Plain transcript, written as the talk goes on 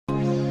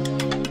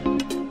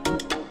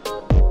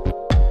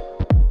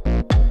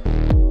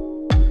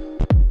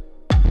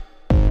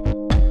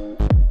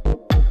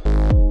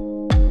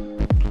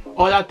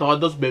Hola a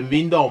todos,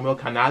 benvindo ao meu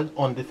canal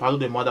onde falo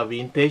de moda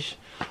vintage.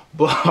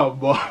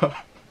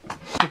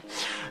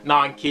 No,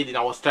 I'm kidding.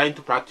 I was trying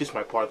to practice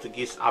my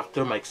Portuguese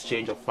after my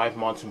exchange of 5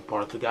 months in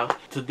Portugal.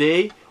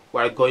 Today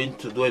we're going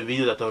to do a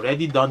video that I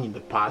already done in the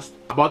past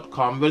about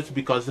Converse,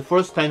 because the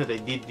first time that I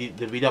did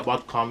the video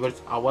about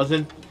Converse I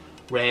wasn't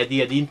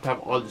ready. I didn't have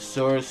all the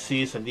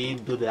sources, I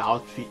didn't do the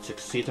outfits,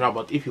 etc.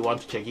 But if you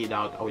want to check it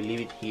out, I will leave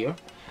it here.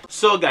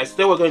 So guys,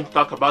 today we're going to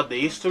talk about the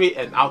history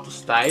and how to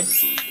style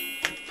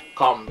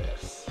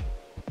Converse.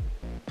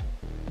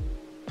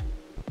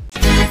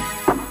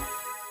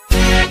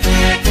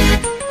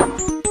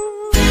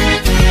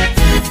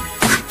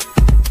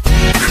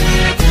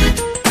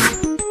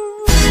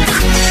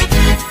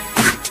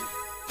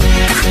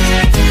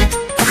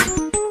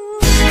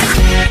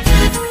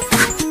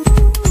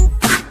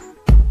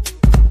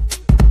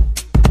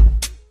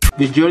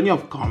 The journey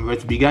of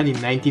Converse began in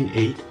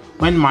 1908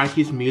 when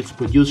Marquis Mills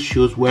produced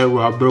shoes where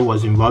rubber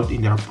was involved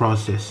in their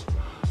process.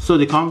 So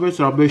the Converse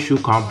Rubber Shoe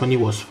Company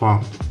was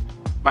formed.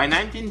 By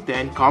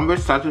 1910,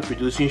 Converse started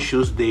producing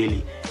shoes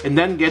daily and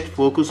then get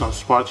focused on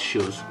sports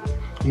shoes.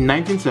 In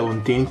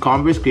 1917,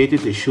 Converse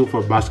created a shoe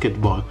for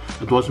basketball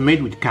that was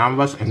made with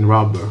canvas and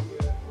rubber.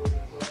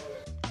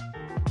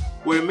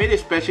 Were made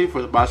especially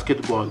for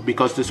basketball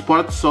because the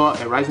sport saw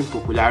a rise in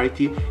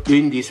popularity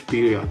during this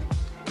period.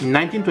 In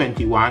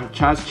 1921,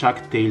 Charles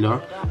Chuck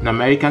Taylor, an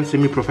American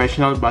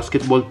semi-professional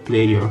basketball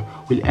player,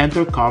 will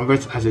enter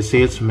Converse as a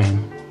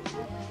salesman.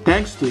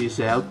 Thanks to his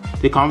help,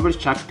 the Converse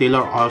Chuck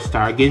Taylor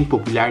All-Star gained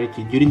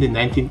popularity during the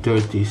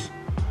 1930s.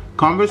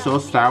 Converse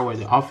All-Star were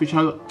the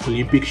official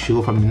Olympic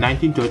shoe from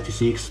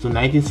 1936 to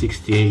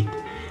 1968.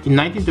 In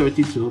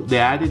 1932, they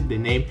added the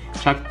name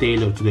Chuck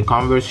Taylor to the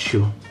Converse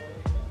shoe.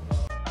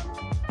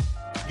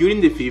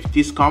 During the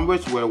 50s,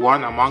 Converse were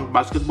worn among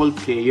basketball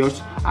players,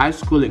 high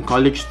school and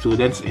college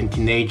students, and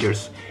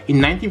teenagers.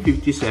 In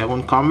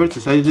 1957, Converse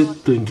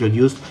decided to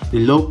introduce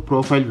the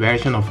low-profile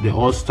version of the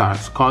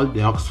All-Stars, called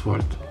the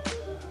Oxford.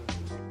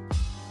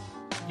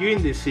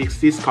 During the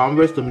 60s,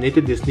 Converse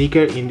dominated the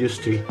sneaker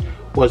industry,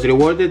 was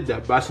rewarded the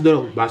ambassador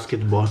of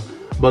basketball,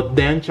 but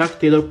then Chuck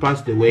Taylor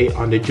passed away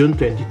on the June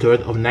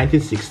 23rd of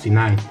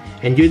 1969,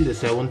 and during the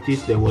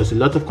 70s there was a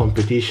lot of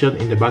competition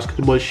in the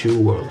basketball shoe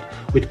world,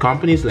 with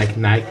companies like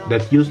Nike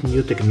that used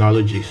new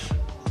technologies.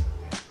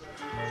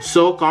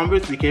 So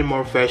Converse became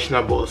more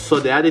fashionable,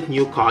 so they added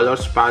new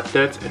colors,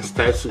 patterns and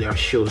styles to their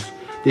shoes.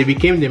 They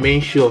became the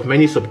main shoe of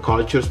many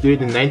subcultures during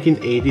the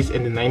 1980s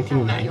and the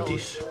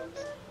 1990s.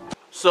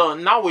 So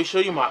now we'll show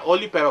you my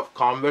only pair of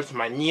Converse,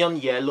 my neon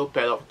yellow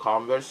pair of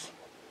Converse.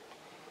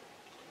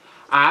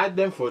 I had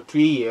them for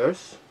 3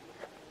 years.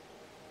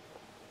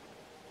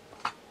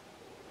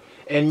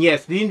 And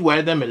yes, didn't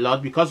wear them a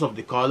lot because of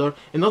the color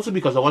and also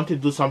because I wanted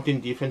to do something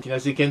different. And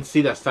as you can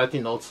see, they're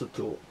starting also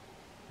to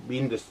be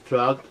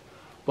indestructible,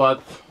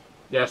 but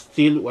they're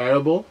still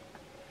wearable.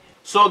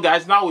 So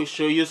guys, now we'll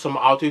show you some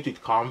outfits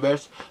with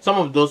Converse. Some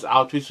of those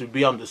outfits will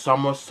be on the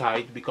summer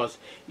side because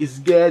it's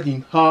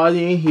getting hot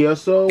in here.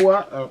 So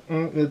what?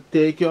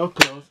 Take your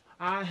clothes.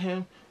 I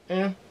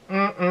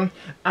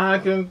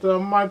can tell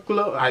my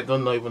clothes. I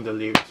don't know even the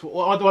lyrics.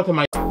 What am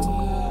I?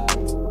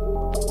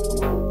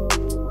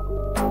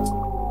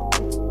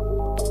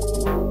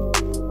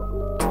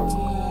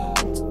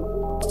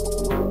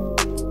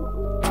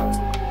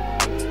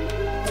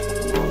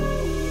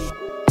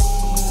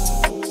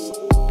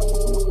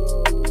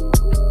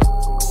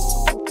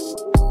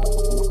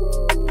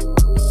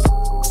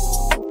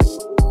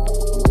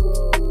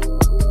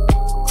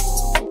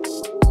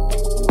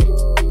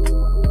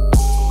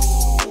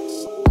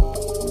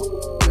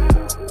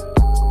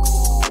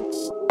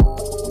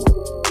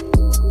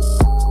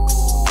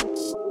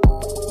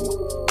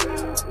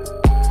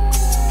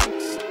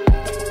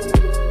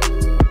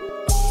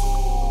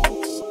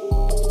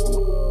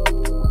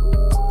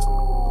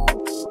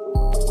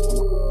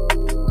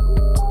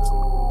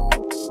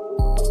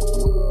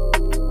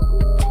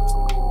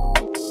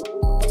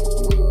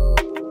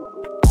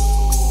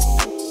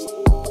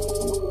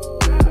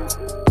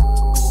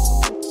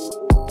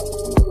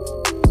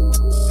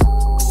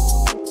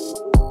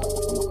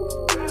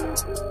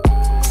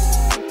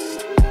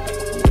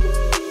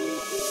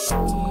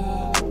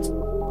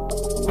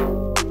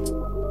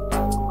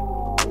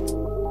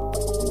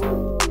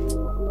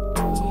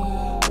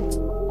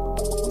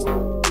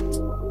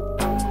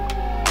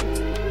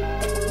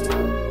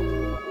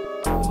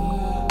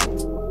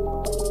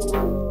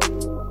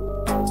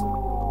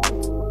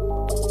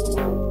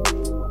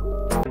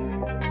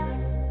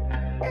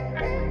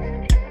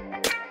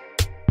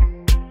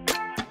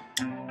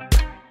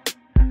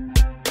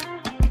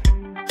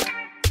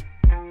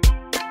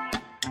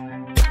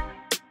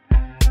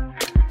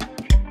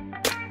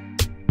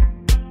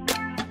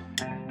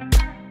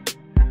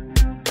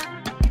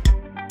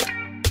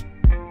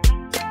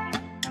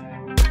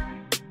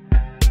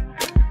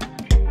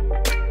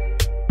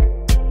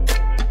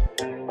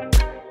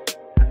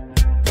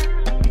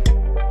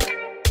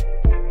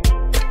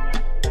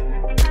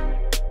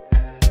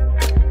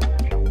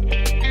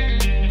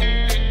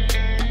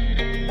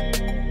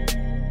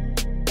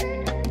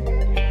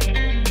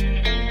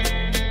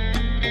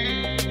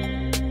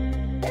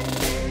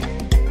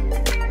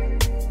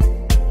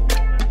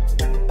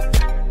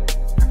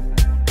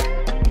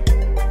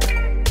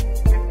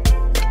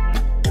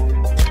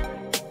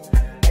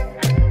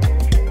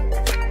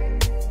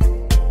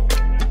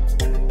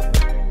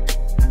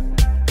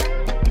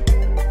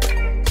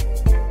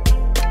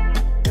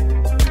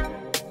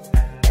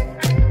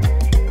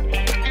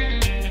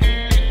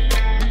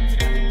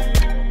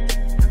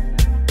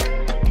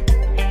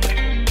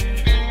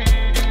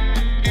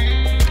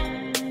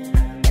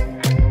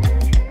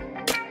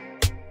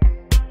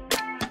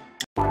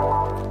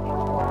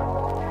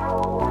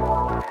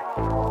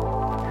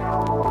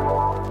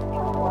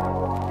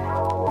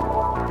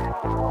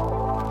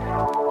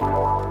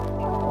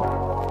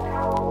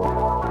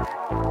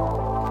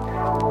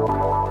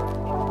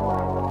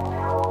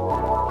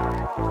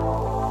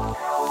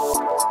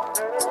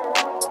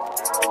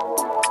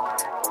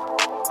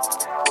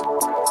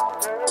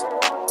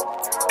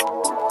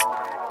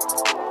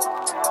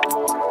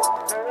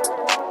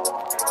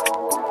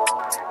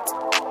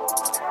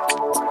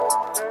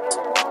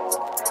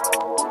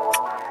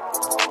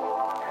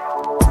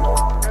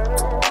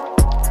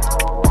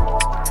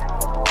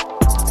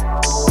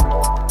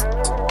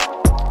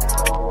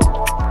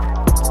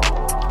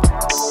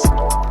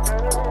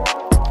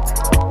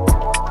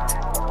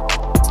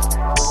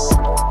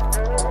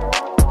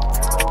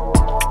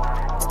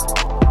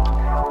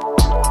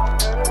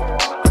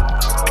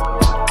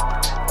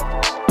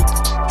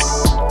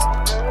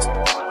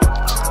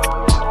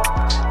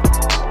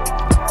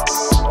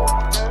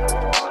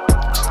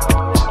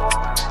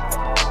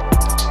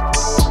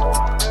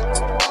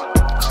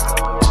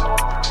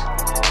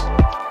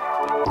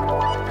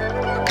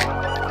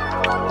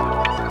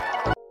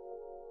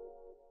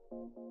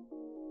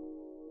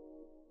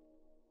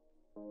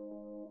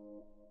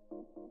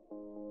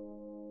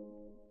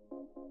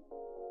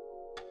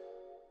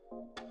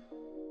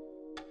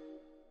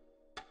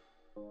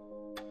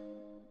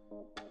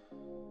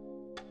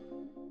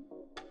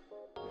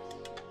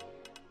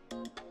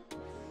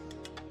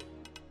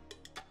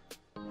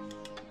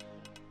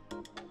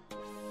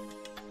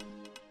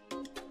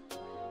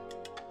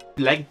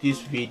 you like this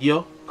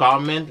video,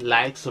 comment,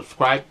 like,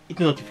 subscribe, hit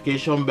the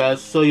notification bell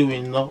so you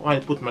will know when I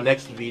put my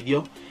next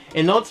video.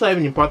 And also I have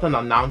an important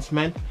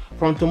announcement.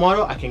 From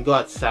tomorrow I can go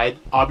outside,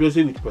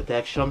 obviously with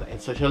protection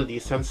and social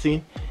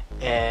distancing.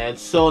 And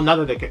so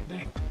now that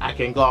I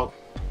can go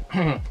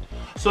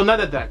so now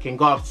that I can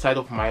go outside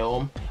of my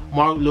home,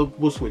 more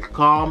vlogs will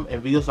come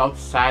and videos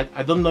outside.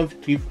 I don't know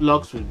if thrift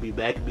vlogs will be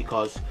back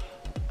because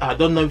I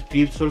don't know if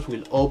thrift stores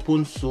will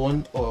open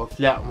soon, or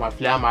my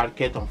flea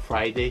market on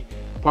Friday.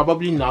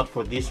 Probably not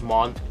for this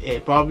month.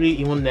 Probably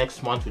even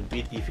next month will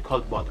be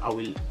difficult, but I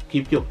will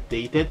keep you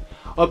updated.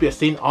 Hope you're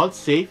staying all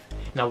safe,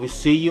 and I will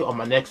see you on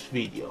my next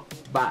video.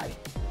 Bye.